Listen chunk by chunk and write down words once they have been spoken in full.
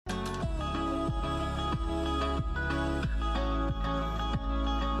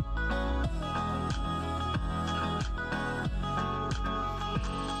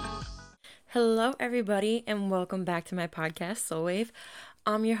Hello, everybody, and welcome back to my podcast, Soul Wave.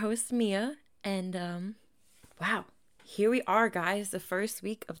 I'm your host, Mia, and wow, here we are, guys, the first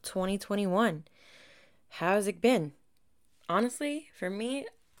week of 2021. How's it been? Honestly, for me,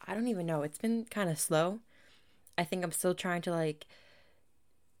 I don't even know. It's been kind of slow. I think I'm still trying to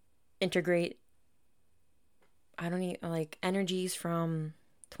integrate, I don't need energies from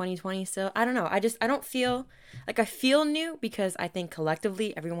 2020 still. I don't know. I don't feel like I feel new because I think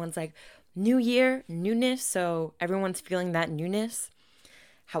collectively everyone's like, new year, newness. So everyone's feeling that newness.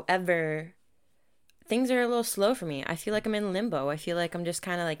 However, things are a little slow for me. I feel like I'm in limbo. I feel like I'm just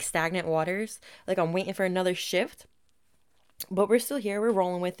kind of like stagnant waters. Like I'm waiting for another shift. But we're still here. We're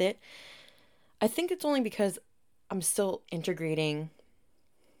rolling with it. I think it's only because I'm still integrating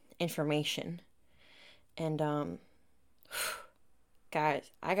information. And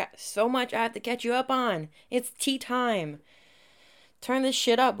guys, I got so much I have to catch you up on. It's tea time. Turn this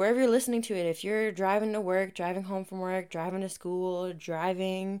shit up wherever you're listening to it. If you're driving to work, driving home from work, driving to school,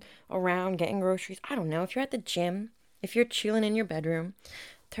 driving around, getting groceries, I don't know. If you're at the gym, if you're chilling in your bedroom,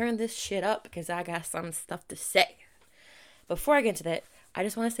 turn this shit up because I got some stuff to say. Before I get into that, I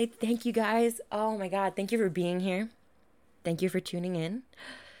just want to say thank you guys. Oh my God. Thank you for being here. Thank you for tuning in.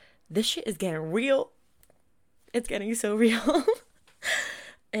 This shit is getting real. It's getting so real.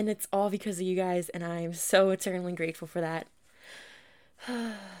 And it's all because of you guys. And I'm so eternally grateful for that.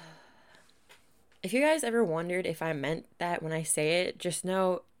 If you guys ever wondered if I meant that when I say it, just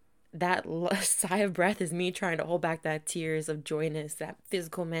know that sigh of breath is me trying to hold back that tears of joyness, that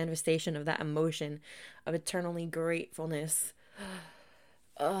physical manifestation of that emotion of eternally gratefulness.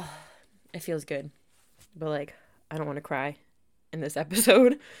 Ugh, it feels good. But I don't want to cry in this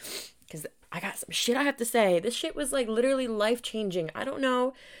episode because I got some shit I have to say. This shit was literally life changing. I don't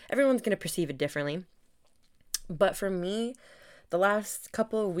know. Everyone's going to perceive it differently. But for me, the last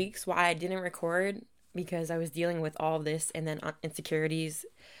couple of weeks, why I didn't record, because I was dealing with all of this and then insecurities,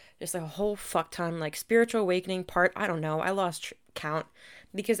 just a whole fuck ton, spiritual awakening part. I don't know. I lost count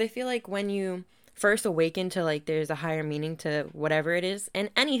because I feel like when you first awaken to there's a higher meaning to whatever it is in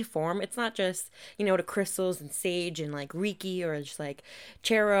any form. It's not just, to crystals and sage and Reiki or just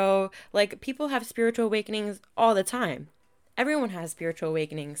tarot. People have spiritual awakenings all the time. Everyone has spiritual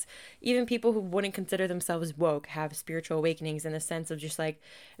awakenings. Even people who wouldn't consider themselves woke have spiritual awakenings in the sense of just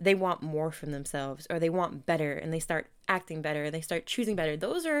they want more from themselves or they want better and they start acting better and they start choosing better.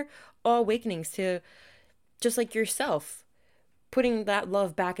 Those are all awakenings to just yourself, putting that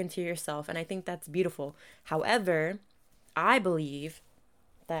love back into yourself. And I think that's beautiful. However, I believe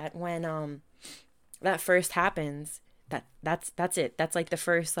that when that first happens, that's it. That's the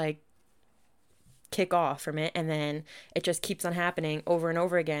first kick off from it, and then it just keeps on happening over and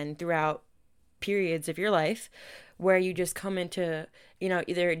over again throughout periods of your life where you just come into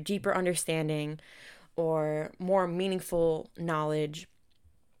either deeper understanding or more meaningful knowledge,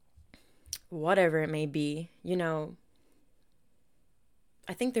 whatever it may be.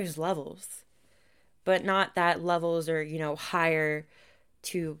 I think there's levels, but not that levels are higher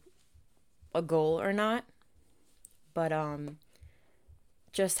to a goal or not, but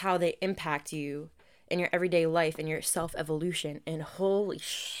just how they impact you in your everyday life and your self-evolution. And holy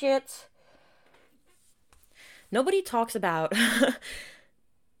shit, nobody talks about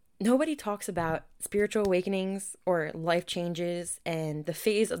spiritual awakenings or life changes and the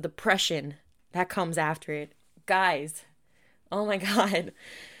phase of depression that comes after it. Guys, oh my God,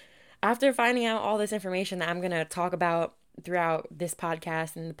 after finding out all this information that I'm going to talk about throughout this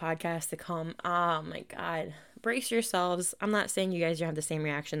podcast and the podcast to come, oh my God, brace yourselves. I'm not saying you guys don't have the same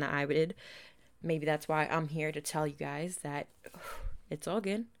reaction that I did. Maybe that's why I'm here to tell you guys that it's all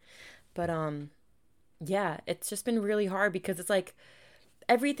good. But yeah, it's just been really hard because it's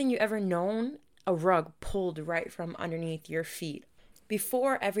everything you ever known, a rug pulled right from underneath your feet.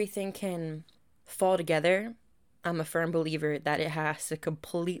 Before everything can fall together, I'm a firm believer that it has to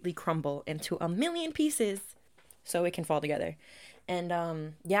completely crumble into a million pieces so it can fall together.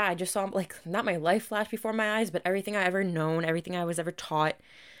 And yeah, I just saw not my life flash before my eyes, but everything I ever known, everything I was ever taught,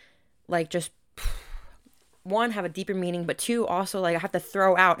 just one, have a deeper meaning, but two, also I have to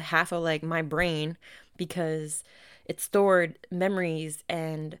throw out half of my brain because it stored memories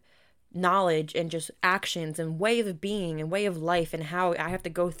and knowledge and just actions and way of being and way of life and how I have to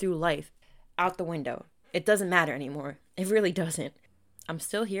go through life out the window. It doesn't matter anymore. It really doesn't. I'm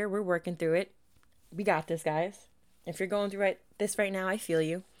still here. We're working through it. We got this, guys. If you're going through this right now, I feel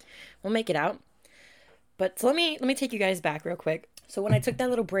you. We'll make it out. But so let me take you guys back real quick. So when I took that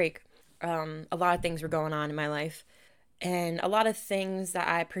little break, a lot of things were going on in my life. And a lot of things that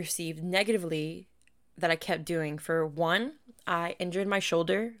I perceived negatively that I kept doing. For one, I injured my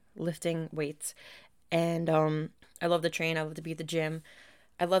shoulder lifting weights. And I love to train. I love to be at the gym.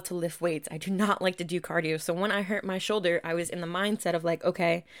 I love to lift weights. I do not like to do cardio. So when I hurt my shoulder, I was in the mindset of like,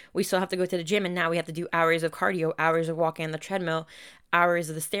 okay, we still have to go to the gym, and now we have to do hours of cardio, hours of walking on the treadmill, hours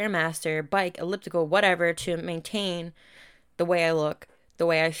of the Stairmaster, bike, elliptical, whatever, to maintain the way I look, the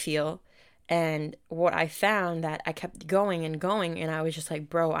way I feel. And what I found, that I kept going and going, and I was just like,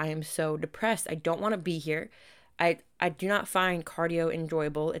 bro, I am so depressed. I don't want to be here. I do not find cardio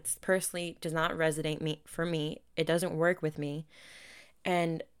enjoyable. It's personally does not resonate for me. It doesn't work with me.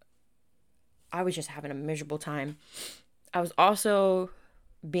 And I was just having a miserable time. I was also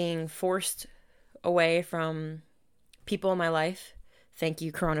being forced away from people in my life. Thank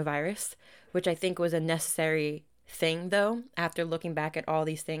you, coronavirus, which I think was a necessary thing, though, after looking back at all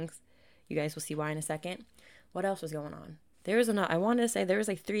these things. You guys will see why in a second. What else was going on? I wanted to say there was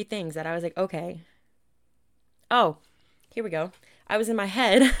like 3 things that I was like, okay. Oh, here we go. I was in my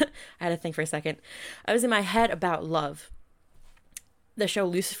head. I had to think for a second. I was in my head about love. The show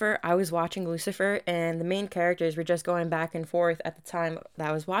Lucifer, I was watching Lucifer, and the main characters were just going back and forth at the time that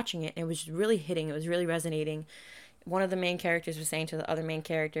I was watching it. And it was really hitting. It was really resonating. One of the main characters was saying to the other main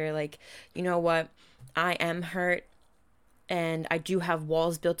character, like, you know what? I am hurt, and I do have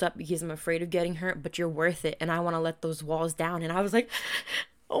walls built up because I'm afraid of getting hurt, but you're worth it, and I want to let those walls down. And I was like,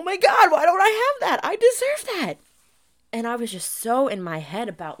 oh my God, why don't I have that? I deserve that. And I was just so in my head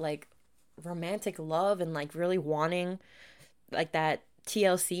about like romantic love and like really wanting like that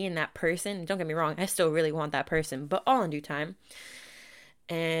TLC and that person. Don't get me wrong, I still really want that person, but all in due time.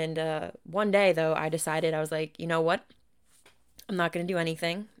 And one day though, I decided, I was like, you know what? I'm not going to do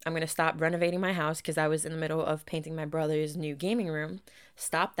anything. I'm going to stop renovating my house because I was in the middle of painting my brother's new gaming room.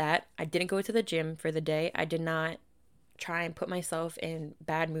 Stop that. I didn't go to the gym for the day. I did not try and put myself in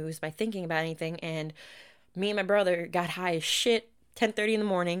bad moves by thinking about anything. And me and my brother got high as shit 10:30 in the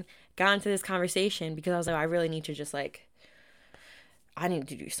morning, got into this conversation because I was like, I really need to just like, I need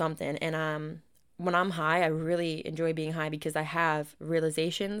to do something. And when I'm high, I really enjoy being high because I have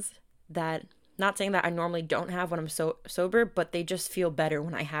realizations that, not saying that I normally don't have when I'm sober, but they just feel better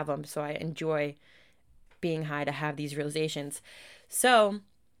when I have them. So I enjoy being high to have these realizations. So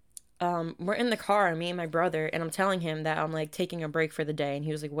we're in the car, me and my brother, and I'm telling him that I'm like taking a break for the day. And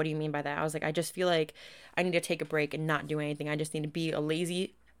he was like, what do you mean by that? I was like, I just feel like I need to take a break and not do anything. I just need to be a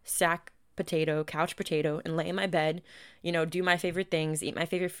lazy couch potato, and lay in my bed, do my favorite things, eat my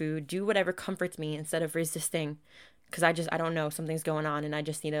favorite food, do whatever comforts me instead of resisting. Because I don't know, something's going on and I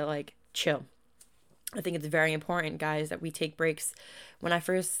just need to like chill. I think it's very important, guys, that we take breaks. When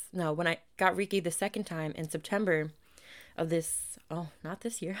I got Riki the second time in September of not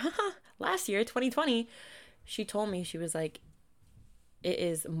this year, last year, 2020, she told me, she was like, it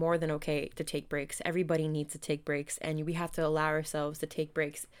is more than okay to take breaks. Everybody needs to take breaks, and we have to allow ourselves to take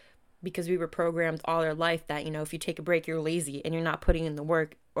breaks because we were programmed all our life that, if you take a break, you're lazy and you're not putting in the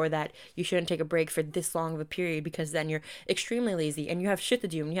work, or that you shouldn't take a break for this long of a period because then you're extremely lazy and you have shit to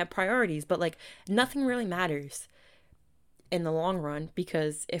do and you have priorities. But like, nothing really matters in the long run,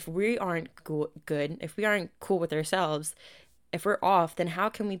 because if we aren't good, if we aren't cool with ourselves, if we're off, then how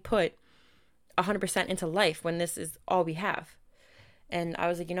can we put 100% into life when this is all we have? And I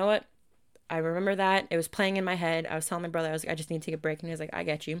was like, you know what? I remember that. It was playing in my head. I was telling my brother, I was like, I just need to take a break. And he was like, I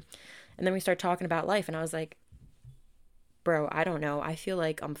get you. And then we started talking about life. And I was like, bro, I don't know. I feel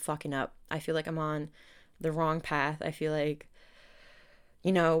like I'm fucking up. I feel like I'm on the wrong path. I feel like,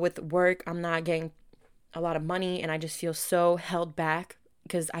 with work, I'm not getting a lot of money. And I just feel so held back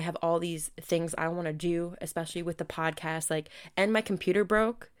because I have all these things I want to do, especially with the podcast, and my computer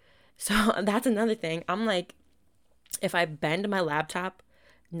broke. So that's another thing. I'm like, if I bend my laptop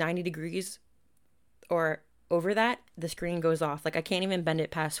 90 degrees or over that, the screen goes off. I can't even bend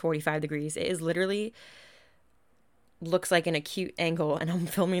it past 45 degrees. It is literally looks like an acute angle, and I'm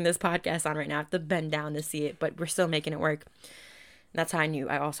filming this podcast on right now. I have to bend down to see it, but we're still making it work. That's how I knew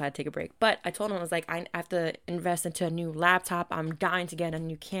I also had to take a break. But I told him, I was like, I have to invest into a new laptop. I'm dying to get a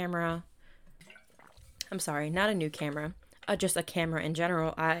new camera. I'm sorry, not a new camera. Just a camera in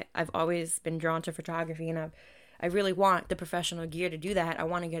general. I've always been drawn to photography, and I really want the professional gear to do that. I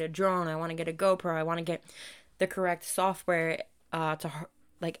want to get a drone. I want to get a GoPro. I want to get the correct software to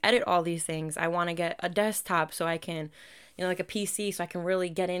edit all these things. I want to get a desktop so I can, a PC, so I can really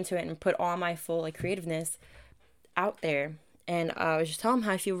get into it and put all my full creativeness out there. And I was just telling him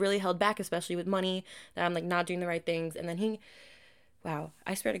how I feel really held back, especially with money, that I'm not doing the right things. And then wow,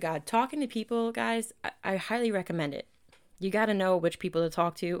 I swear to God, talking to people, guys, I highly recommend it. You got to know which people to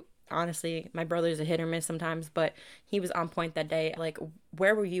talk to. Honestly, my brother's a hit or miss sometimes, but he was on point that day.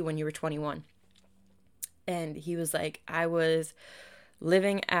 Where were you when you were 21? And he was like, I was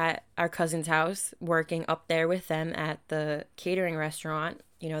living at our cousin's house, working up there with them at the catering restaurant,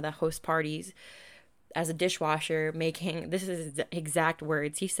 that hosts parties, as a dishwasher, making, this is his exact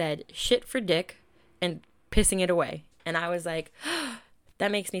words, he said, shit for dick and pissing it away. And I was like,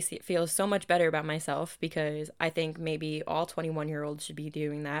 that makes me feel so much better about myself, because I think maybe all 21-year-olds should be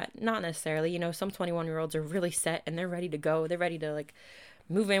doing that. Not necessarily, some 21-year-olds are really set and they're ready to go. They're ready to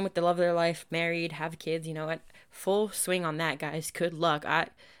move in with the love of their life, married, have kids, at full swing on that, guys. Good luck.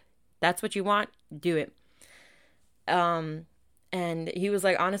 That's what you want, do it. And he was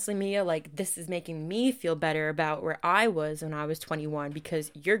like, honestly, Mia, this is making me feel better about where I was when I was 21, because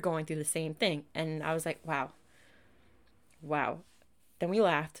you're going through the same thing. And I was like, wow. Then we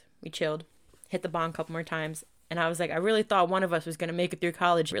laughed, we chilled, hit the bong a couple more times. And I was like, I really thought one of us was going to make it through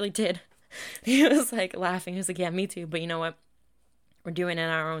college. Really did. He was laughing. He was like, yeah, me too. But you know what? We're doing it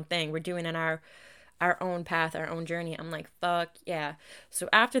our own thing. We're doing it our own path, our own journey. I'm like, fuck yeah. So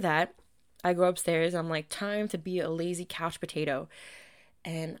after that, I go upstairs. I'm like, time to be a lazy couch potato.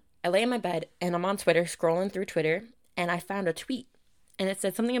 And I lay in my bed and I'm on Twitter, scrolling through Twitter, and I found a tweet. And it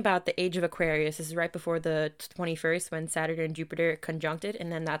said something about the age of Aquarius. This is right before the 21st, when Saturn and Jupiter conjuncted.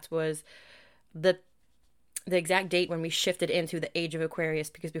 And then that was the exact date when we shifted into the age of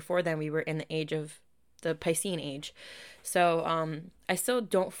Aquarius, because before then we were in the age of the Piscean age. So I still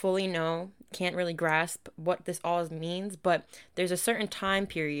don't fully know, can't really grasp what this all means, but there's a certain time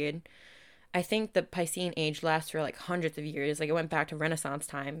period. I think the Piscean age lasts for hundreds of years. It went back to Renaissance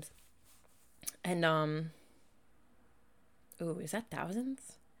times. And is that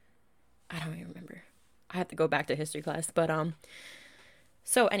thousands? I don't even remember. I have to go back to history class. But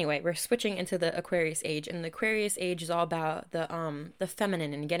so anyway, we're switching into the Aquarius age, and the Aquarius age is all about the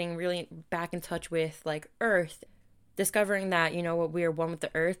feminine and getting really back in touch with Earth, discovering that, we are one with the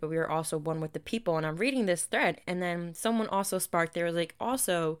earth, but we are also one with the people. And I'm reading this thread, and then someone also sparked, they were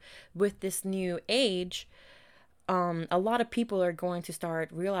also with this new age, a lot of people are going to start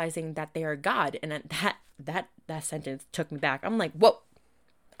realizing that they are God. And that sentence took me back. I'm like, whoa,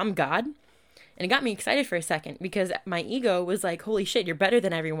 I'm God? And it got me excited for a second, because my ego was like, holy shit, you're better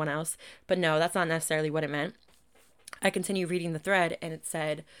than everyone else. But no, that's not necessarily what it meant. I continued reading the thread, and it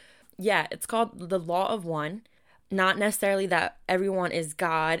said, yeah, it's called the Law of One. Not necessarily that everyone is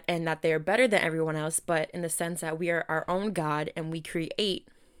God and that they're better than everyone else, but in the sense that we are our own God and we create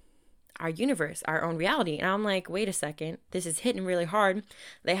our universe, our own reality. And I'm like, wait a second, this is hitting really hard.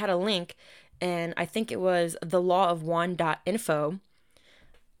 They had a link, and I think it was thelawofone.info.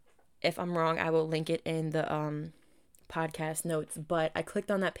 If I'm wrong, I will link it in the podcast notes. But I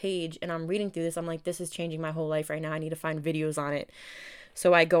clicked on that page and I'm reading through this. I'm like, this is changing my whole life right now. I need to find videos on it.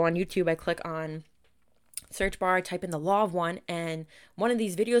 So I go on YouTube, I click on search bar, I type in the Law of One, and one of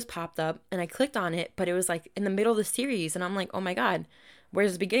these videos popped up, and I clicked on it, but it was in the middle of the series, and I'm like, oh my god,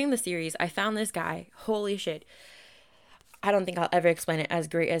 where's the beginning of the series? I found this guy. Holy shit. I don't think I'll ever explain it as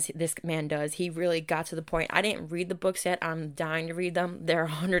great as this man does. He really got to the point. I didn't read the books yet. I'm dying to read them. They're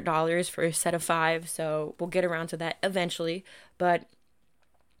 $100 for a set of 5, so we'll get around to that eventually. But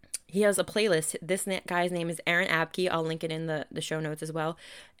he has a playlist. This guy's name is Aaron Abke. I'll link it in the show notes as well.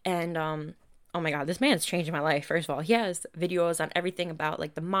 And oh my god, this man's changing my life. First of all, he has videos on everything about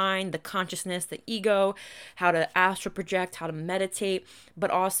the mind, the consciousness, the ego, how to astral project, how to meditate, but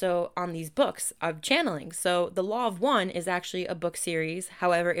also on these books of channeling. So the Law of One is actually a book series.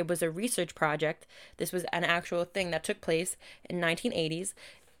 However, it was a research project. This was an actual thing that took place in 1980s.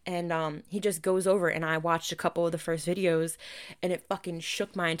 And he just goes over, and I watched a couple of the first videos, and it fucking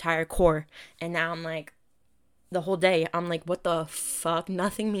shook my entire core. And now I'm like, the whole day, I'm like, what the fuck?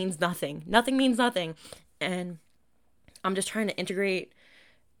 Nothing means nothing. Nothing means nothing. And I'm just trying to integrate,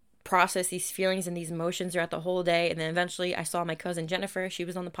 process these feelings and these emotions throughout the whole day. And then eventually I saw my cousin Jennifer. She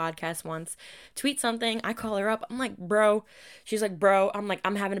was on the podcast once. Tweet something. I call her up. I'm like, bro. She's like, bro. I'm like,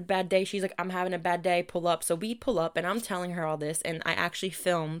 I'm having a bad day. She's like, I'm having a bad day. Pull up. So we pull up, and I'm telling her all this. And I actually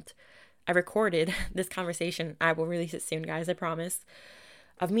I recorded this conversation. I will release it soon, guys. I promise.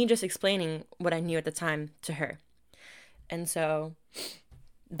 Of me just explaining what I knew at the time to her. And so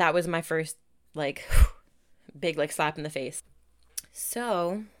that was my first big slap in the face.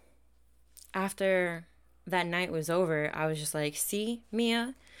 So after that night was over, I was just like, see,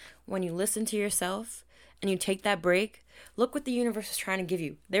 Mia, when you listen to yourself and you take that break, look what the universe is trying to give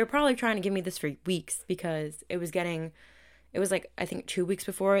you. They were probably trying to give me this for weeks, because it was I think 2 weeks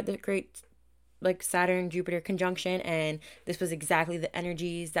before the great Saturn Jupiter conjunction, and this was exactly the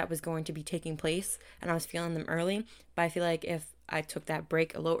energies that was going to be taking place, and I was feeling them early. But I feel like if I took that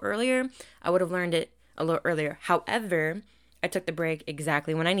break a little earlier, I would have learned it a little earlier. However, I took the break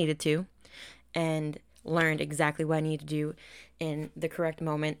exactly when I needed to, and learned exactly what I need to do in the correct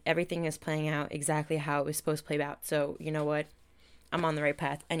moment. Everything is playing out exactly how it was supposed to play out. So, you know what? I'm on the right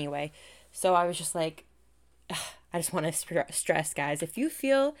path anyway. So I was just like, I just want to stress, guys, if you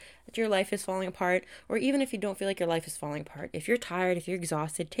feel that your life is falling apart, or even if you don't feel like your life is falling apart, if you're tired, if you're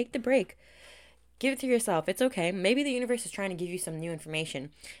exhausted, take the break. Give it to yourself. It's okay. Maybe the universe is trying to give you some new information.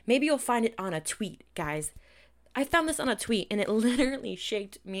 Maybe you'll find it on a tweet, guys. I found this on a tweet and it literally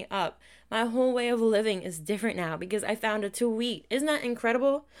shaped me up. My whole way of living is different now because I found a tweet. Isn't that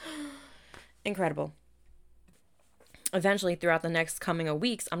incredible? Incredible. Eventually, throughout the next coming of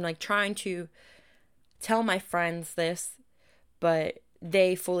weeks, I'm like trying to tell my friends this, but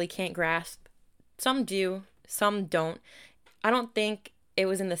they fully can't grasp. Some do, some don't. I don't think it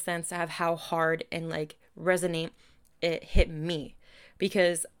was in the sense of how hard and like resonate it hit me,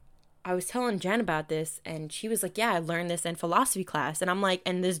 because I was telling Jen about this and she was like, yeah, I learned this in philosophy class. And I'm like,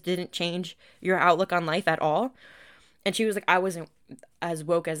 and this didn't change your outlook on life at all? And she was like, I wasn't as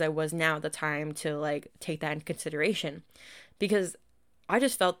woke as I was now at the time to like take that into consideration, because I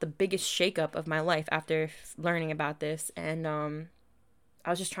just felt the biggest shakeup of my life after learning about this. And I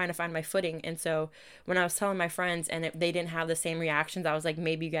was just trying to find my footing. And so when I was telling my friends and they didn't have the same reactions, I was like,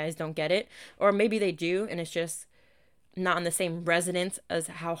 maybe you guys don't get it. Or maybe they do, and it's just not in the same resonance as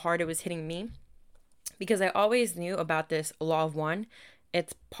how hard it was hitting me. Because I always knew about this law of one.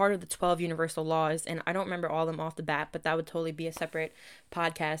 It's part of the 12 universal laws. And I don't remember all of them off the bat, but that would totally be a separate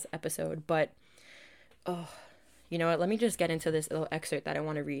podcast episode. But, oh, you know what? Let me just get into this little excerpt that I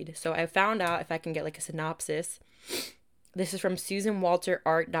want to read. So I found out, if I can get like a synopsis. This is from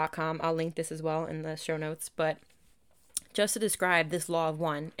SusanWalterArt.com. I'll link this as well in the show notes. But just to describe this law of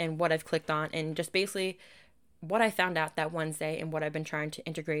one and what I've clicked on, and just basically what I found out that Wednesday and what I've been trying to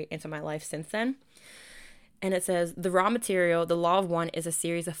integrate into my life since then. And it says, the raw material, the law of one, is a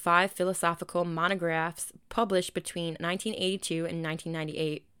series of 5 philosophical monographs published between 1982 and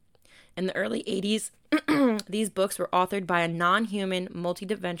 1998. In the early 80s, these books were authored by a non-human,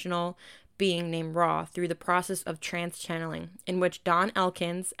 multidimensional being named Ra through the process of trance-channeling, in which Don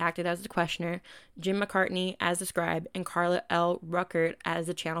Elkins acted as the questioner, Jim McCartney as the scribe, and Carla L. Ruckert as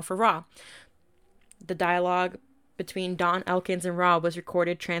the channel for Ra. The dialogue between Don Elkins and Ra was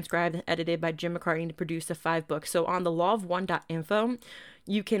recorded, transcribed, and edited by Jim McCartney to produce the 5 books. So on the lawof1.info,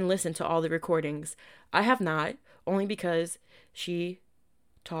 you can listen to all the recordings. I have not, only because she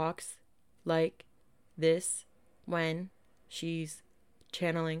talks like this when she's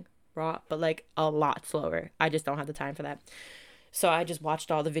channeling Ra, but like a lot slower. I just don't have the time for that. So I just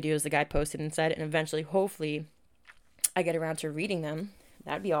watched all the videos the guy posted and said, and eventually, hopefully, I get around to reading them.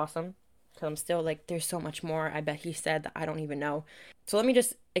 That'd be awesome. Because I'm still like, there's so much more I bet he said that I don't even know. So let me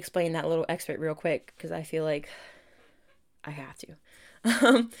just explain that little excerpt real quick, because I feel like I have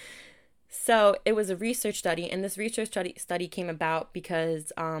to. So it was a research study, and this research study came about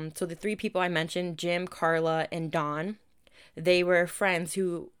because, so the 3 people I mentioned, Jim, Carla, and Don, they were friends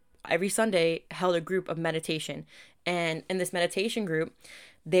who every Sunday held a group of meditation. And in this meditation group,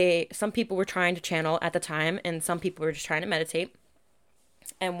 some people were trying to channel at the time, and some people were just trying to meditate.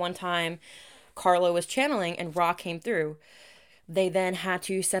 And one time, Carla was channeling and Ra came through. They then had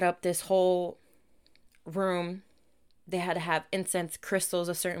to set up this whole room. They had to have incense crystals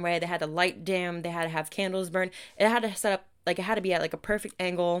a certain way. They had to light dim. They had to have candles burn. It had to set up, like, it had to be at like a perfect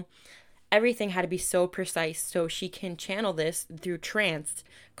angle. Everything had to be so precise so she can channel this through trance.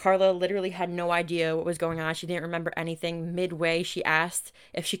 Carla literally had no idea what was going on. She didn't remember anything. Midway, she asked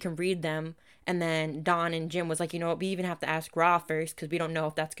if she can read them. And then Don and Jim was like, you know what, we even have to ask Ra first because we don't know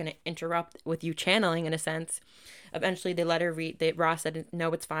if that's going to interrupt with you channeling in a sense. Eventually, they let her read. Ra said,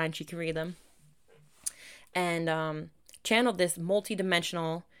 no, it's fine. She can read them. And channeled this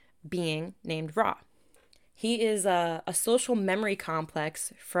multi-dimensional being named Ra. He is a social memory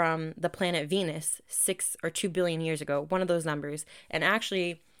complex from the planet Venus 6 or 2 billion years ago, one of those numbers. And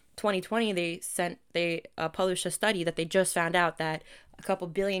actually, 2020, they published a study that they just found out that a couple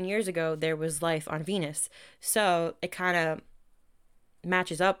billion years ago, there was life on Venus. So it kind of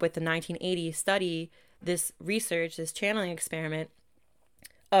matches up with the 1980 study, this research, this channeling experiment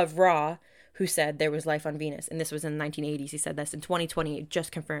of Ra, who said there was life on Venus. And this was in the 1980s. He said this in 2020, it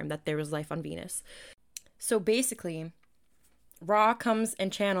just confirmed that there was life on Venus. So basically, Ra comes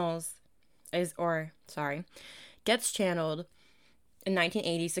and gets channeled in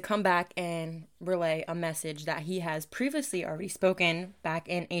 1980s to come back and relay a message that he has previously already spoken back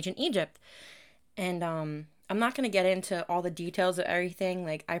in ancient Egypt. And I'm not going to get into all the details of everything.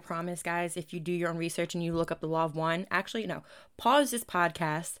 Like, I promise, guys, if you do your own research and you look up the law of one, actually, no, pause this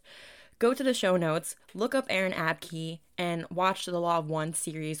podcast, go to the show notes, look up Aaron Abke, and watch the Law of One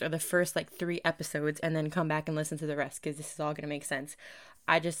series or the first 3 episodes, and then come back and listen to the rest, because this is all going to make sense.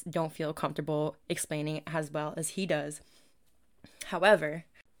 I just don't feel comfortable explaining it as well as he does. However,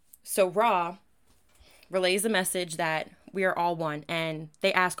 so Ra relays the message that we are all one, and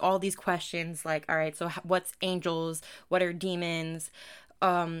they ask all these questions like, all right, so what's angels? What are demons?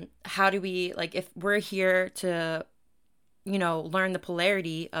 How do we, if we're here to, learn the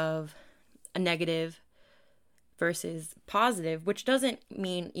polarity of a negative versus positive, which doesn't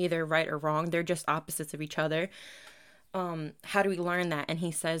mean either right or wrong. They're just opposites of each other. How do we learn that? And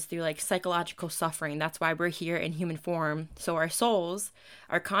he says through psychological suffering. That's why we're here in human form. So our souls,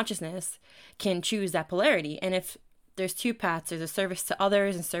 our consciousness can choose that polarity. And if there's 2 paths, there's a service to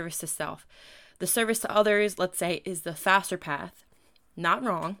others and service to self. The service to others, let's say, is the faster path. Not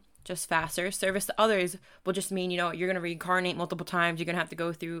wrong, just faster. Service to others will just mean, you're going to reincarnate multiple times. You're going to have to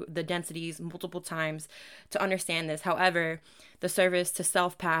go through the densities multiple times to understand this. However, the service to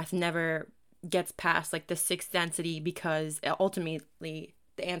self path never gets past the 6th density, because ultimately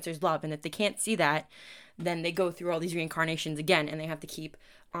the answer is love. And if they can't see that, then they go through all these reincarnations again, and they have to keep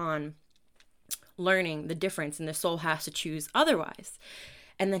on learning the difference, and the soul has to choose otherwise.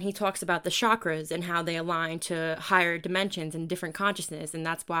 And then he talks about the chakras and how they align to higher dimensions and different consciousness. And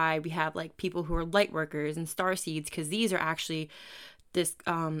that's why we have people who are light workers and star seeds, because these are actually this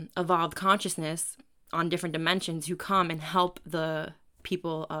evolved consciousness on different dimensions who come and help the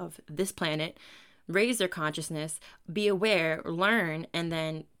people of this planet raise their consciousness, be aware, learn, and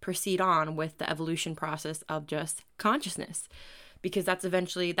then proceed on with the evolution process of just consciousness. Because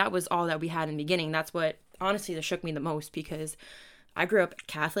that was all that we had in the beginning. That's what honestly that shook me the most, because I grew up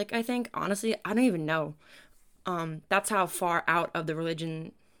Catholic, I think. Honestly, I don't even know. That's how far out of the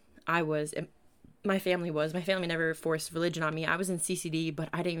religion I was. My family was. My family never forced religion on me. I was in CCD, but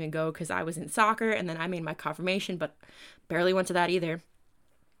I didn't even go because I was in soccer, and then I made my confirmation, but barely went to that either.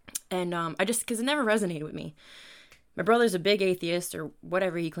 And because it never resonated with me. My brother's a big atheist, or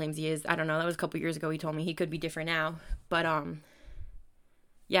whatever he claims he is. I don't know. That was a couple years ago. He told me he could be different now. But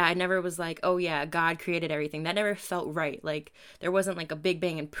yeah, I never was oh yeah, God created everything. That never felt right. There wasn't a big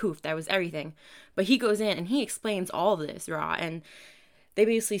bang and poof, that was everything. But he goes in and he explains all this, Ra. And they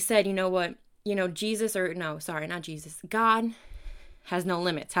basically said, you know what, Jesus, or no, sorry, not Jesus, God has no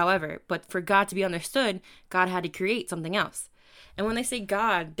limits. However, but for God to be understood, God had to create something else. And when they say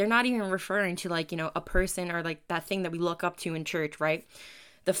God, they're not even referring to a person, or that thing that we look up to in church, right?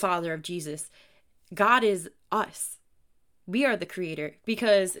 The Father of Jesus. God is us. We are the creator,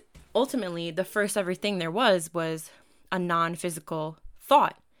 because ultimately the first ever thing there was a non-physical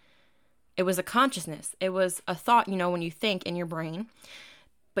thought. It was a consciousness. It was a thought, when you think in your brain,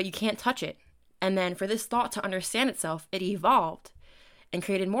 but you can't touch it. And then for this thought to understand itself, it evolved and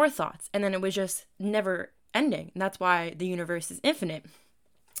created more thoughts. And then it was just never ending. And that's why the universe is infinite.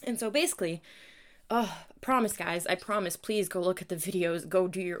 And so basically, promise, guys, I promise, please go look at the videos, go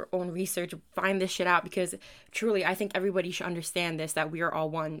do your own research, find this shit out, because truly, I think everybody should understand this, that we are all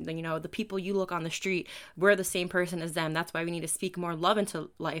one. The people you look on the street, we're the same person as them. That's why we need to speak more love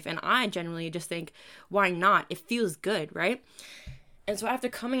into life. And I generally just think, why not? It feels good, right? And so after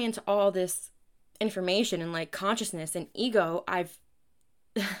coming into all this information and consciousness and ego, I've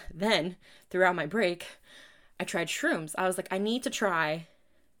then, throughout my break, I tried shrooms. I was I need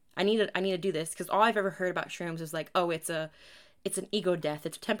to do this, because all I've ever heard about shrooms is it's an ego death.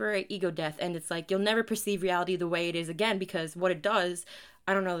 It's a temporary ego death, and it's you'll never perceive reality the way it is again, because what it does,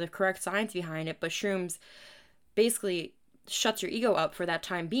 I don't know the correct science behind it, but shrooms basically shuts your ego up for that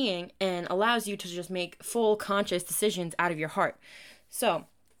time being and allows you to just make full conscious decisions out of your heart. So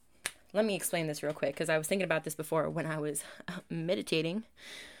let me explain this real quick, because I was thinking about this before when I was meditating.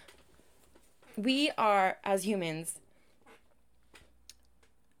 We are, as humans,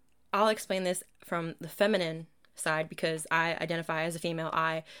 I'll explain this from the feminine side, because I identify as a female.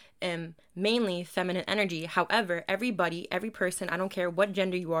 I am mainly feminine energy. However, every person, I don't care what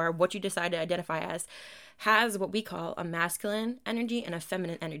gender you are, what you decide to identify as, has what we call a masculine energy and a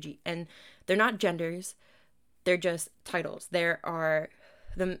feminine energy. And they're not genders, they're just titles. There are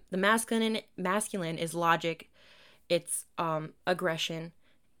the masculine is logic, it's aggression,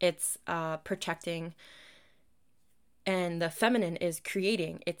 it's protecting, and the feminine is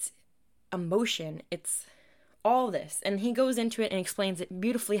creating, it's emotion, it's all this. And he goes into it and explains it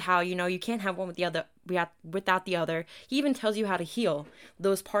beautifully, how you can't have one without the other. He even tells you how to heal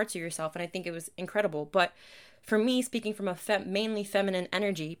those parts of yourself, and I think it was incredible. But for me, speaking from a mainly feminine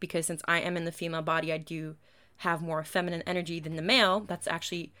energy, because since I am in the female body, I do have more feminine energy than the male. That's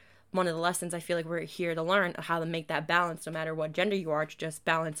actually one of the lessons I feel like we're here to learn, how to make that balance no matter what gender you are, to just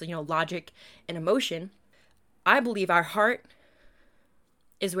balance, logic and emotion. I believe our heart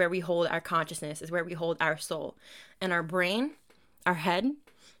is where we hold our consciousness, is where we hold our soul. And our brain, our head,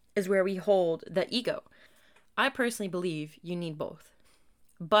 is where we hold the ego. I personally believe you need both.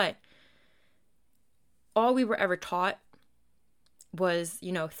 But all we were ever taught was,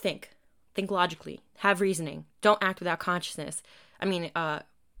 think logically, have reasoning, don't act without consciousness.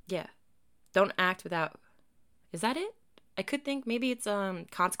 Don't act without, is that it? I could think maybe it's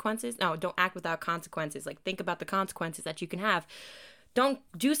consequences. No, don't act without consequences. Like, think about the consequences that you can have. Don't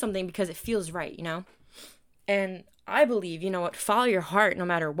do something because it feels right, And I believe, follow your heart no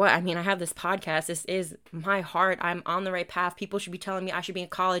matter what. I have this podcast. This is my heart. I'm on the right path. People should be telling me I should be in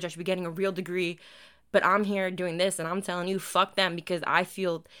college. I should be getting a real degree. But I'm here doing this, and I'm telling you, fuck them, because I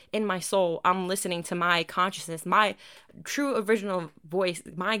feel in my soul, I'm listening to my consciousness, my true original voice,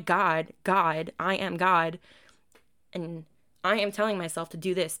 my God, I am God. And I am telling myself to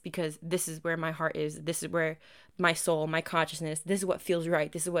do this because this is where my heart is. This is where my soul, my consciousness, this is what feels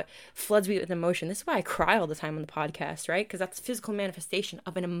right. This is what floods me with emotion. This is why I cry all the time on the podcast, right? Because that's a physical manifestation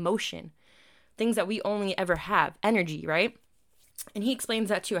of an emotion. Things that we only ever have. Energy, right? And he explains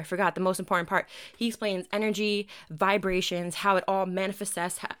that too. I forgot the most important part. He explains energy, vibrations, how it all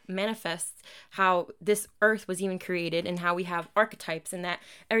manifests, how this earth was even created, and how we have archetypes, and that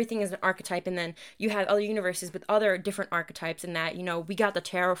everything is an archetype. And then you have other universes with other different archetypes, and that, we got the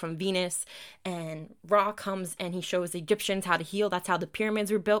tarot from Venus, and Ra comes and he shows the Egyptians how to heal. That's how the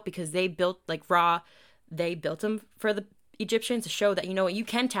pyramids were built, because they built, like Ra, they built them for the Egyptians to show that, you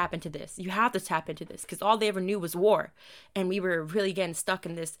can tap into this. You have to tap into this, because all they ever knew was war. And we were really getting stuck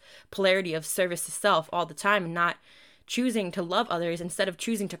in this polarity of service to self all the time, and not choosing to love others instead of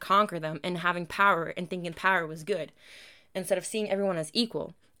choosing to conquer them, and having power and thinking power was good, instead of seeing everyone as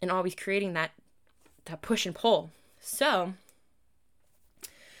equal, and always creating that push and pull. So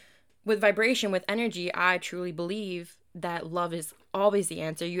with vibration, with energy, I truly believe that love is always the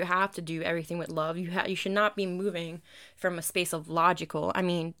answer. You have to do everything with love. You should not be moving from a space of logical.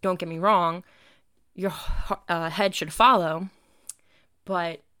 Don't get me wrong, your head should follow,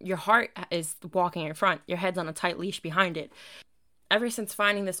 but your heart is walking in front. Your head's on a tight leash behind it. Ever since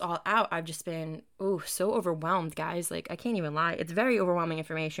finding this all out, I've just been so overwhelmed, guys. Like, I can't even lie. It's very overwhelming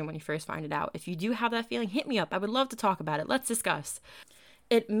information when you first find it out. If you do have that feeling, hit me up. I would love to talk about it. Let's discuss.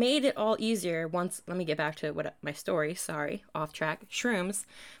 It made it all easier once, let me get back to my story, sorry, off track. Shrooms,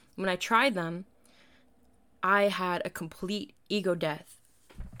 when I tried them, I had a complete ego death.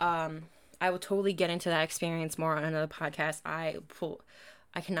 I will totally get into that experience more on another podcast. I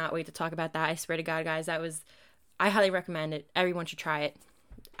cannot wait to talk about that. I swear to God, guys, I highly recommend it. Everyone should try it.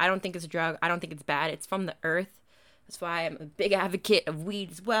 I don't think it's a drug. I don't think it's bad. It's from the earth. That's why I'm a big advocate of weed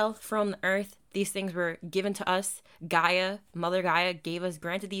as well, from the earth. These things were given to us. Gaia, Mother Gaia,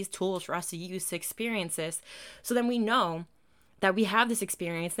 granted these tools for us to use to experience this. So then we know that we have this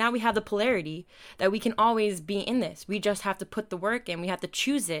experience. Now we have the polarity that we can always be in this. We just have to put the work in. We have to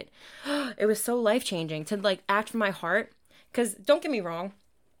choose it. It was so life-changing to act from my heart. Because don't get me wrong,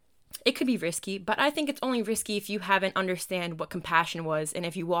 it could be risky, but I think it's only risky if you haven't understand what compassion was, and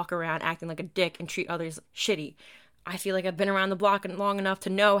if you walk around acting like a dick and treat others shitty. I feel like I've been around the block long enough to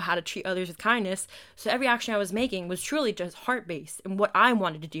know how to treat others with kindness. So every action I was making was truly just heart-based and what I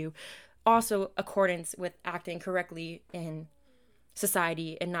wanted to do. Also, accordance with acting correctly in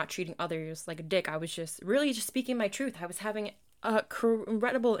society and not treating others like a dick. I was just speaking my truth. I was having a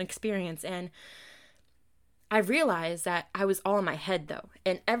incredible experience, and I realized that I was all in my head though.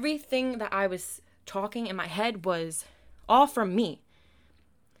 And everything that I was talking in my head was all from me.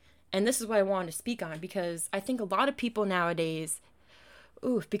 And this is what I wanted to speak on, because I think a lot of people nowadays,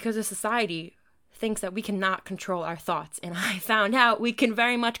 because of society, thinks that we cannot control our thoughts. And I found out we can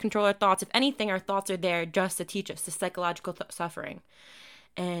very much control our thoughts. If anything, our thoughts are there just to teach us the psychological suffering.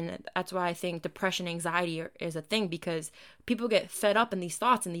 And that's why I think depression, anxiety is a thing, because people get fed up in these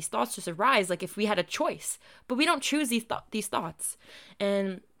thoughts, and these thoughts just arise like if we had a choice. But we don't choose these thoughts.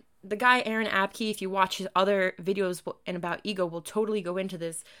 And the guy Aaron Abke, if you watch his other videos and about ego, will totally go into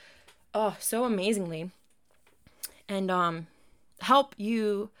this so amazingly, and help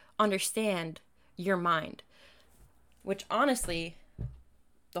you understand your mind. Which honestly,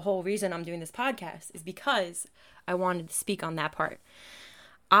 the whole reason I'm doing this podcast is because I wanted to speak on that part.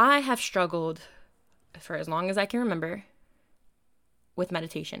 I have struggled for as long as I can remember with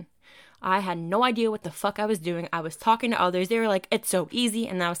meditation. I had no idea what the fuck I was doing. I was talking to others. They were like, it's so easy.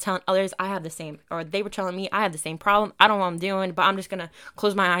 And I was telling others I have the same, or they were telling me I have the same problem. I don't know what I'm doing, but I'm just going to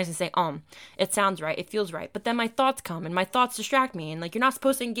close my eyes and say, it sounds right. It feels right. But then my thoughts come and my thoughts distract me. And like, you're not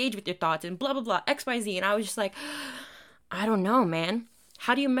supposed to engage with your thoughts and blah, blah, blah, X, Y, Z. And I was just like, I don't know, man.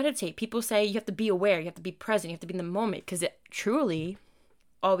 How do you meditate? People say you have to be aware. You have to be present. You have to be in the moment, because it truly,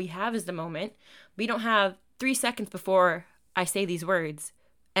 all we have is the moment. We don't have 3 seconds before I say these words,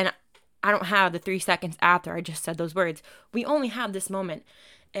 and I don't have the 3 seconds after I just said those words. We only have this moment.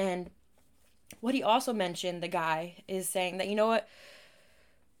 And what he also mentioned, the guy, is saying that, you know what,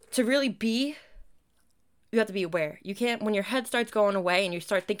 to really be, you have to be aware. You can't, when your head starts going away and you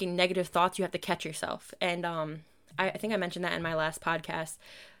start thinking negative thoughts, you have to catch yourself. And I think I mentioned that in my last podcast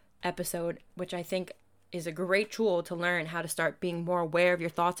episode, which I think is a great tool to learn how to start being more aware of your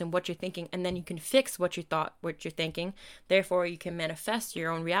thoughts and what you're thinking, and then you can fix what you're thinking. Therefore, you can manifest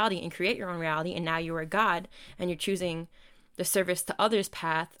your own reality and create your own reality, and now you are God, and you're choosing the service to others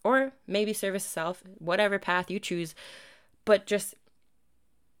path, or maybe service to self, whatever path you choose, but just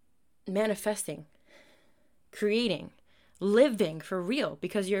manifesting, creating, living for real,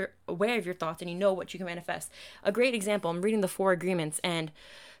 because you're aware of your thoughts and you know what you can manifest. A great example, I'm reading the 4 Agreements, and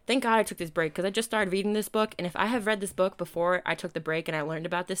thank God I took this break, because I just started reading this book, and if I have read this book before I took the break and I learned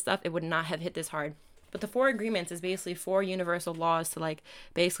about this stuff, it would not have hit this hard. But the 4 Agreements is basically 4 universal laws to like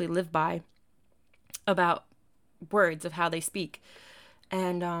basically live by about words, of how they speak.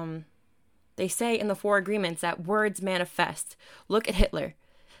 And they say in the 4 Agreements that words manifest. Look at Hitler.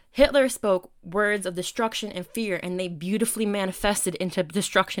 Hitler spoke words of destruction and fear, and they beautifully manifested into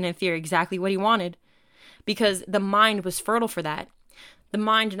destruction and fear, exactly what he wanted, because the mind was fertile for that. The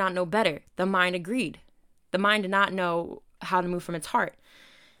mind did not know better. The mind agreed. The mind did not know how to move from its heart.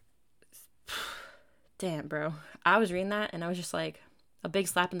 Damn, bro. I was reading that and I was just like, a big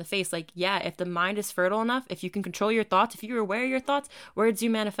slap in the face. Like, yeah, if the mind is fertile enough, if you can control your thoughts, if you're aware of your thoughts, words do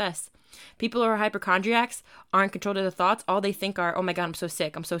manifest. People who are hypochondriacs aren't controlled of their thoughts. All they think are, oh my God, I'm so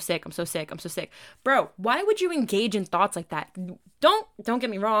sick. I'm so sick. I'm so sick. I'm so sick. Bro, why would you engage in thoughts like that? Don't get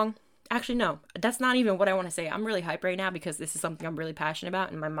me wrong. Actually, no, that's not even what I want to say. I'm really hype right now because this is something I'm really passionate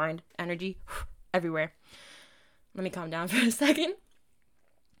about, and my mind, energy, everywhere. Let me calm down for a second.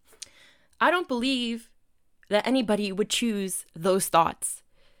 I don't believe that anybody would choose those thoughts.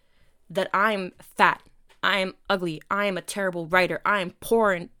 That I'm fat, I'm ugly, I am a terrible writer, I am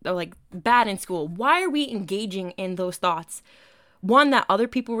poor and like bad in school. Why are we engaging in those thoughts? 1, that other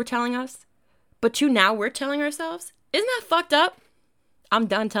people were telling us, but 2, now we're telling ourselves. Isn't that fucked up? I'm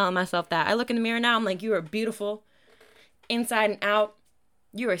done telling myself that. I look in the mirror now, I'm like, you are beautiful. Inside and out.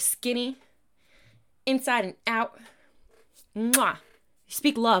 You are skinny. Inside and out. Mwah. You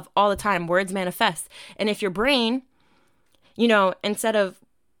speak love all the time. Words manifest. And if your brain, instead of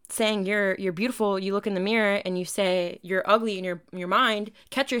saying you're beautiful, you look in the mirror and you say you're ugly in your mind,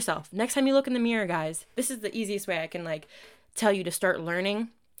 catch yourself. Next time you look in the mirror, guys, this is the easiest way I can tell you to start learning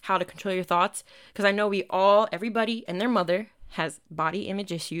how to control your thoughts. Because I know everybody and their mother has body image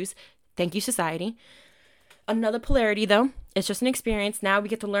issues. Thank you, society. Another polarity, though, it's just an experience. Now we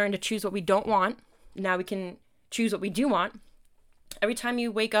get to learn to choose what we don't want. Now we can choose what we do want. Every time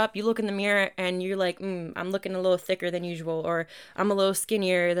you wake up, you look in the mirror and you're like, I'm looking a little thicker than usual, or I'm a little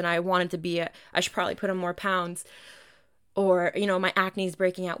skinnier than I wanted to be. I should probably put on more pounds, or, my acne is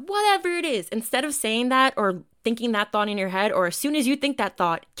breaking out. Whatever it is, instead of saying that or thinking that thought in your head, or as soon as you think that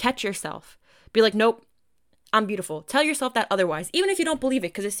thought, catch yourself. Be like, nope. I'm beautiful. Tell yourself that otherwise, even if you don't believe it,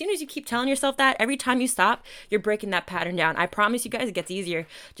 because as soon as you keep telling yourself that, every time you stop, you're breaking that pattern down. I promise you guys, it gets easier.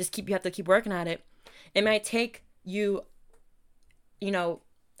 You have to keep working at it. It might take you,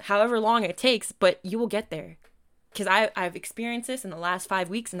 however long it takes, but you will get there. Because I've experienced this in the last 5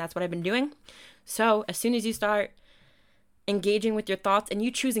 weeks, and that's what I've been doing. So as soon as you start engaging with your thoughts and you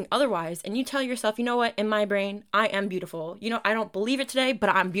choosing otherwise, and you tell yourself, you know what, in my brain, I am beautiful. I don't believe it today, but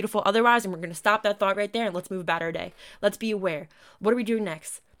I'm beautiful otherwise, and we're going to stop that thought right there and let's move about our day. Let's be aware. What are we doing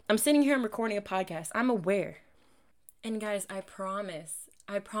next? I'm sitting here, I'm recording a podcast. I'm aware. And guys, I promise,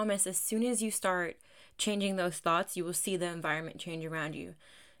 as soon as you start changing those thoughts, you will see the environment change around you.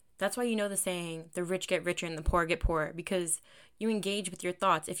 That's why the saying, the rich get richer and the poor get poorer, because you engage with your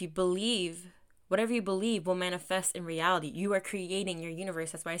thoughts. If you believe, whatever you believe will manifest in reality. You are creating your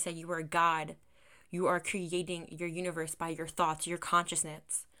universe. That's why I say you are God. You are creating your universe by your thoughts, your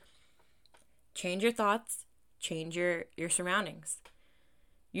consciousness. Change your thoughts, change your surroundings.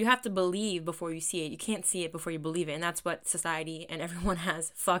 You have to believe before you see it. You can't see it before you believe it. And that's what society and everyone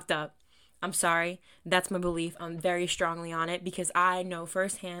has fucked up. I'm sorry. That's my belief. I'm very strongly on it because I know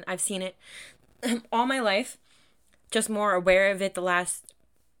firsthand. I've seen it all my life. Just more aware of it the last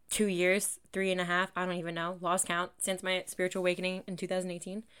 2 years, 3.5, I don't even know, lost count, since my spiritual awakening in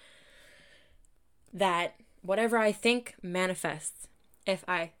 2018, that whatever I think manifests. If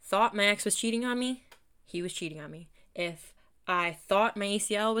I thought my ex was cheating on me, he was cheating on me. If I thought my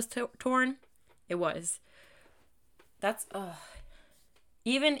ACL was torn, it was. That's,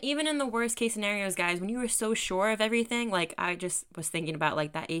 even in the worst case scenarios, guys, when you were so sure of everything, like I just was thinking about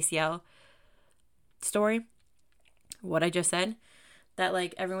like that ACL story, what I just said, that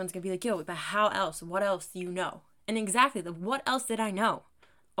like everyone's gonna be like, yo, but how else? What else do you know? And exactly, what else did I know?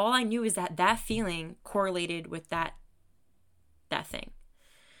 All I knew is that feeling correlated with that thing.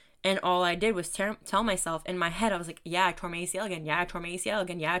 And all I did was tell myself in my head, I was like, yeah, I tore my ACL again. Yeah, I tore my ACL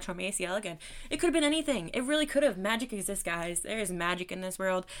again. Yeah, I tore my ACL again. It could have been anything. It really could have. Magic exists, guys. There is magic in this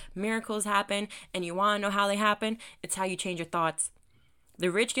world. Miracles happen. And you want to know how they happen? It's how you change your thoughts. The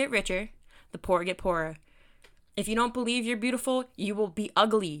rich get richer. The poor get poorer. If you don't believe you're beautiful, you will be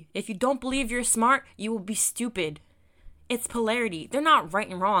ugly. If you don't believe you're smart, you will be stupid. It's polarity. They're not right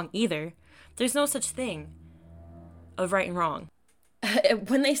and wrong either. There's no such thing of right and wrong.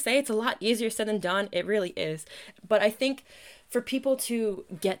 When they say it's a lot easier said than done, it really is. But I think for people to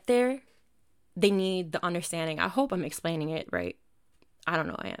get there, they need the understanding. I hope I'm explaining it right. I don't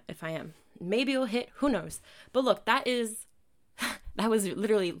know if I am. Maybe it'll hit. Who knows? But look, that was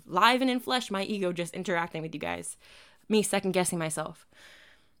literally live and in flesh, my ego just interacting with you guys. Me second guessing myself.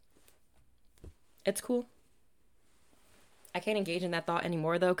 It's cool. I can't engage in that thought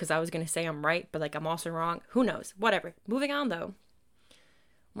anymore, though, because I was going to say I'm right, but like I'm also wrong. Who knows? Whatever. Moving on, though.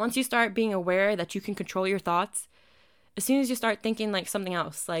 Once you start being aware that you can control your thoughts, as soon as you start thinking like something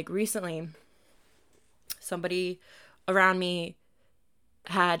else, like recently, somebody around me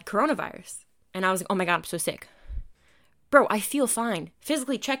had coronavirus, and I was like, oh my God, I'm so sick. Bro, I feel fine.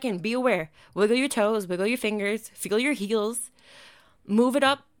 Physically check in, be aware. Wiggle your toes, wiggle your fingers, feel your heels, move it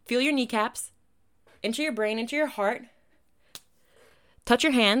up, feel your kneecaps, into your brain, into your heart. Touch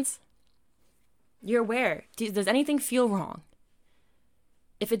your hands. You're aware. Does anything feel wrong?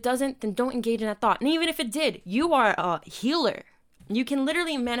 If it doesn't, then don't engage in that thought. And even if it did, you are a healer. You can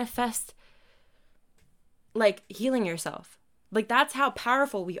literally manifest like healing yourself. Like that's how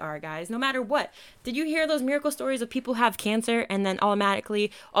powerful we are, guys, no matter what. Did you hear those miracle stories of people who have cancer and then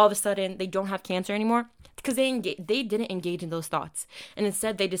automatically, all of a sudden, they don't have cancer anymore? Because they didn't engage in those thoughts. And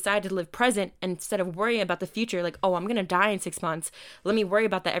instead, they decided to live present. And instead of worrying about the future, like, oh, I'm going to die in 6 months. Let me worry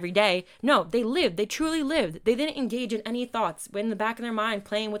about that every day. No, they lived. They truly lived. They didn't engage in any thoughts. In the back of their mind,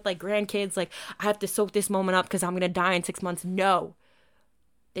 playing with, like, grandkids, like, I have to soak this moment up because I'm going to die in 6 months. No.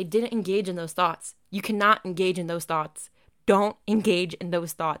 They didn't engage in those thoughts. You cannot engage in those thoughts. Don't engage in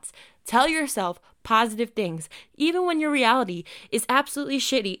those thoughts. Tell yourself positive things, even when your reality is absolutely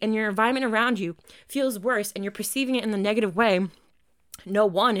shitty and your environment around you feels worse and you're perceiving it in the negative way. No,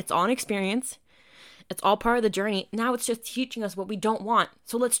 one, it's all an experience. It's all part of the journey. Now it's just teaching us what we don't want.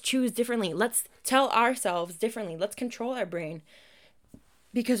 So let's choose differently. Let's tell ourselves differently. Let's control our brain.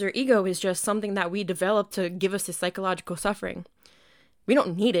 Because our ego is just something that we developed to give us this psychological suffering. We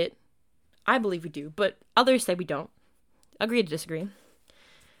don't need it. I believe we do, but others say we don't. Agree to disagree.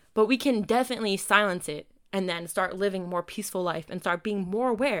 But we can definitely silence it and then start living a more peaceful life and start being more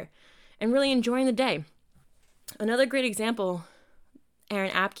aware and really enjoying the day. Another great example Aaron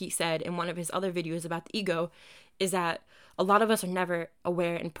Apke said in one of his other videos about the ego is that a lot of us are never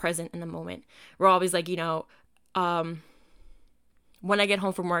aware and present in the moment. We're always like, when I get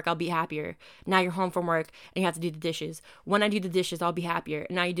home from work, I'll be happier. Now you're home from work and you have to do the dishes. When I do the dishes, I'll be happier.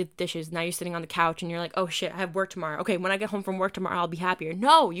 Now you did the dishes. Now you're sitting on the couch and you're like, oh shit, I have work tomorrow. Okay, when I get home from work tomorrow, I'll be happier.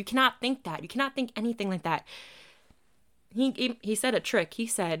 No, you cannot think that. You cannot think anything like that. He said a trick. He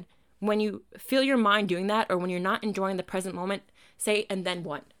said, when you feel your mind doing that or when you're not enjoying the present moment, say, and then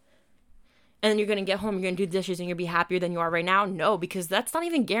what? And then you're going to get home, you're going to do the dishes and you're going to be happier than you are right now? No, because that's not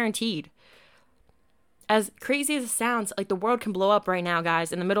even guaranteed. As crazy as it sounds, like the world can blow up right now,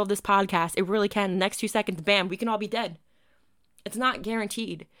 guys. In the middle of this podcast, it really can. The next 2 seconds, bam, we can all be dead. It's not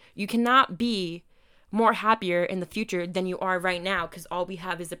guaranteed. You cannot be more happier in the future than you are right now because all we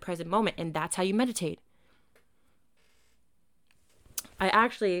have is the present moment, and that's how you meditate. I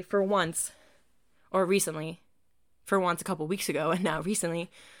actually, for once a couple weeks ago, and now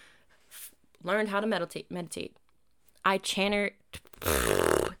recently, learned how to meditate. I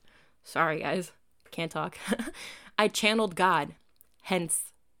sorry, guys. Can't talk. I channeled God,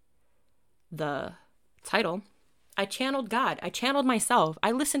 hence the title. I channeled God. I channeled myself.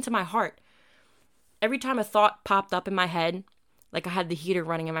 I listened to my heart. Every time a thought popped up in my head, like I had the heater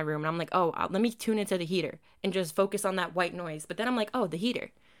running in my room, and I'm like, oh, let me tune into the heater and just focus on that white noise. But then I'm like, oh, the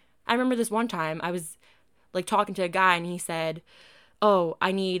heater. I remember this one time I was like talking to a guy and he said, oh,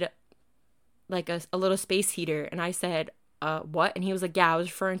 I need like a little space heater. And I said, what? And he was like, yeah, I was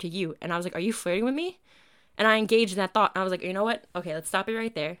referring to you. And I was like, are you flirting with me? And I engaged in that thought. And I was like, you know what? Okay, let's stop it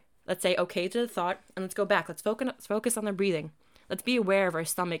right there. Let's say okay to the thought and let's go back. Let's focus on the breathing. Let's be aware of our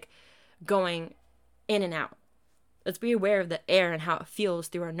stomach going in and out. Let's be aware of the air and how it feels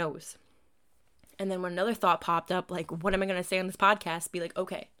through our nose. And then when another thought popped up, like, what am I going to say on this podcast? Be like,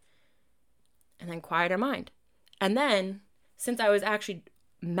 okay. And then quiet our mind. And then, since I was actually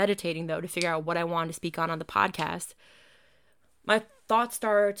meditating, though, to figure out what I wanted to speak on the podcast, my thoughts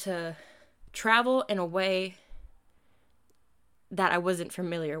started to travel in a way that I wasn't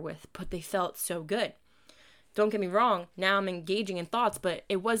familiar with, but they felt so good. Don't get me wrong, now I'm engaging in thoughts, but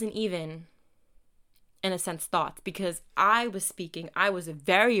it wasn't even, in a sense, thoughts, because I was speaking, I was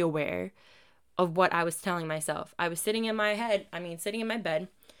very aware of what I was telling myself. I was sitting in my bed,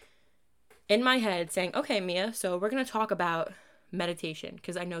 in my head, saying, okay, Mia, so we're going to talk about meditation,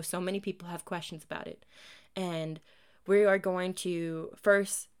 because I know so many people have questions about it. And we are going to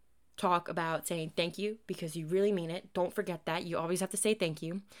first talk about saying thank you, because you really mean it. Don't forget that. You always have to say thank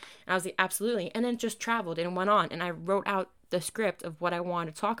you. And I was like, absolutely. And then just traveled and went on. And I wrote out the script of what I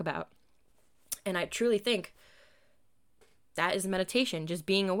wanted to talk about. And I truly think that is meditation, just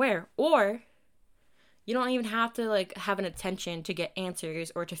being aware. Or you don't even have to like have an attention to get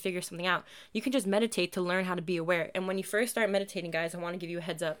answers or to figure something out. You can just meditate to learn how to be aware. And when you first start meditating, guys, I want to give you a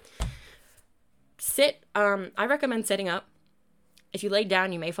heads up. I recommend sitting up. If you lay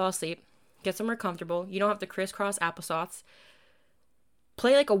down, you may fall asleep. Get somewhere comfortable. You don't have to crisscross applesauce.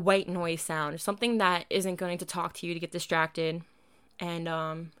 Play like a white noise sound, something that isn't going to talk to you to get distracted.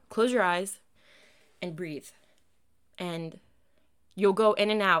 And close your eyes and breathe. And you'll go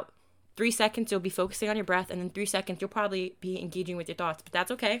in and out. 3 seconds, you'll be focusing on your breath. And then 3 seconds, you'll probably be engaging with your thoughts. But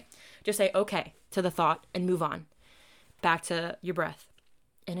that's okay. Just say okay to the thought and move on. Back to your breath.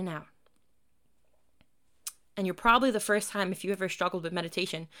 In and out. And you're probably the first time, if you ever struggled with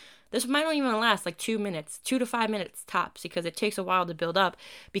meditation, this might not even last like 2 minutes, 2 to 5 minutes tops, because it takes a while to build up,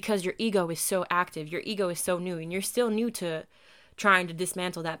 because your ego is so active. Your ego is so new, and you're still new to trying to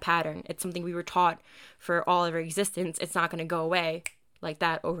dismantle that pattern. It's something we were taught for all of our existence. It's not going to go away like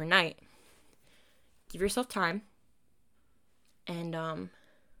that overnight. Give yourself time and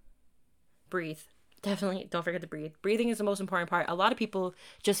breathe. Definitely don't forget to breathe. Breathing is the most important part. A lot of people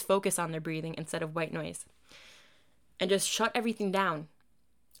just focus on their breathing instead of white noise. And just shut everything down.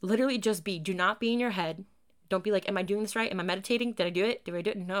 Literally just be. Do not be in your head. Don't be like, am I doing this right? Am I meditating? Did I do it? Did I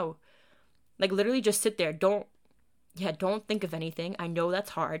do it? No. Like literally just sit there. Don't think of anything. I know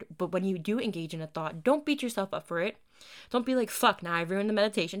that's hard. But when you do engage in a thought, don't beat yourself up for it. Don't be like, fuck, now I've ruined the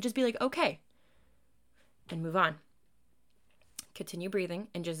meditation. Just be like, okay. And move on. Continue breathing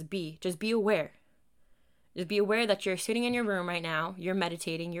and just be. Just be aware. Just be aware that you're sitting in your room right now. You're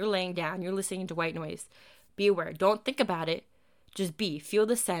meditating. You're laying down. You're listening to white noise. Be aware. Don't think about it. Just be. Feel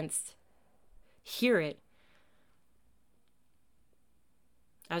the sense. Hear it.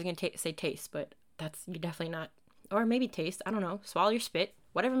 I was going to say taste, but you're definitely not. Or maybe taste. I don't know. Swallow your spit.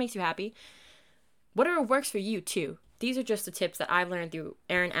 Whatever makes you happy. Whatever works for you, too. These are just the tips that I've learned through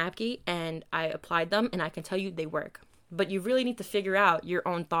Aaron Apke, and I applied them, and I can tell you they work. But you really need to figure out your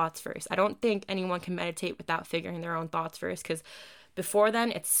own thoughts first. I don't think anyone can meditate without figuring their own thoughts first, because before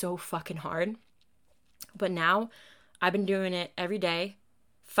then, it's so fucking hard. But now, I've been doing it every day,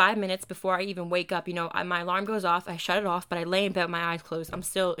 5 minutes before I even wake up. You know, my alarm goes off, I shut it off, but I lay in bed with my eyes closed. I'm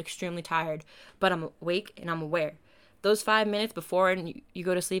still extremely tired, but I'm awake and I'm aware. Those 5 minutes before you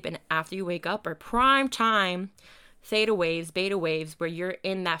go to sleep and after you wake up are prime time theta waves, beta waves, where you're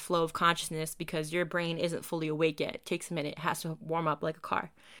in that flow of consciousness because your brain isn't fully awake yet. It takes a minute. It has to warm up like a car.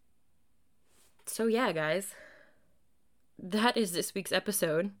 So yeah, guys, that is this week's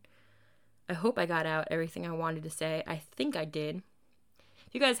episode. I hope I got out everything I wanted to say. I think I did.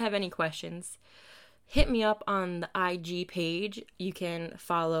 If you guys have any questions, hit me up on the IG page. You can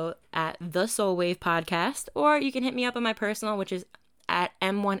follow at The Soul Wave Podcast, or you can hit me up on my personal, which is at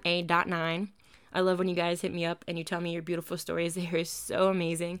m1a.9. I love when you guys hit me up and you tell me your beautiful stories. They are so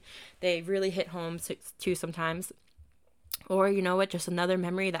amazing. They really hit home too sometimes. Or, you know what, just another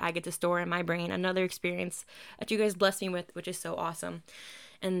memory that I get to store in my brain, another experience that you guys bless me with, which is so awesome.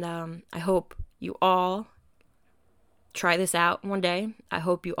 And I hope you all try this out one day. I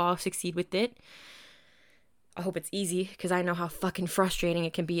hope you all succeed with it. I hope it's easy, because I know how fucking frustrating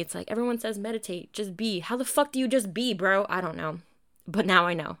it can be. It's like, everyone says meditate, just be. How the fuck do you just be, bro? I don't know. But now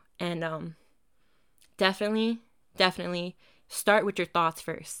I know. And definitely start with your thoughts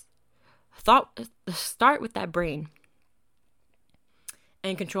first. Start with that brain.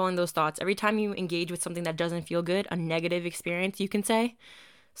 and controlling those thoughts. Every time you engage with something that doesn't feel good, a negative experience, you can say,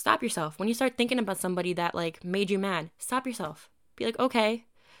 stop yourself. When you start thinking about somebody that like made you mad, stop yourself. Be like, okay,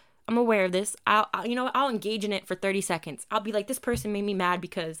 I'm aware of this. I'll engage in it for 30 seconds. I'll be like, this person made me mad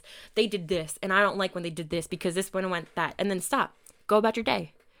because they did this, and I don't like when they did this because this one went that, and then stop. Go about your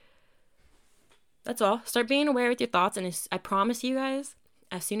day. That's all. Start being aware with your thoughts, and I promise you guys,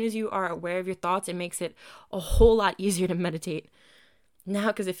 as soon as you are aware of your thoughts, it makes it a whole lot easier to meditate. Now,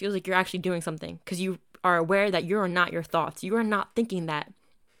 because it feels like you're actually doing something, because you are aware that you are not your thoughts. You are not thinking that.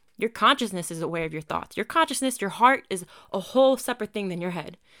 Your consciousness is aware of your thoughts. Your consciousness, your heart is a whole separate thing than your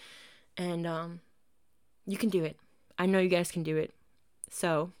head. And you can do it. I know you guys can do it.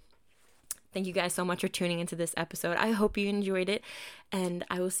 So thank you guys so much for tuning into this episode. I hope you enjoyed it, and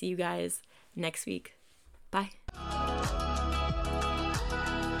I will see you guys next week. Bye.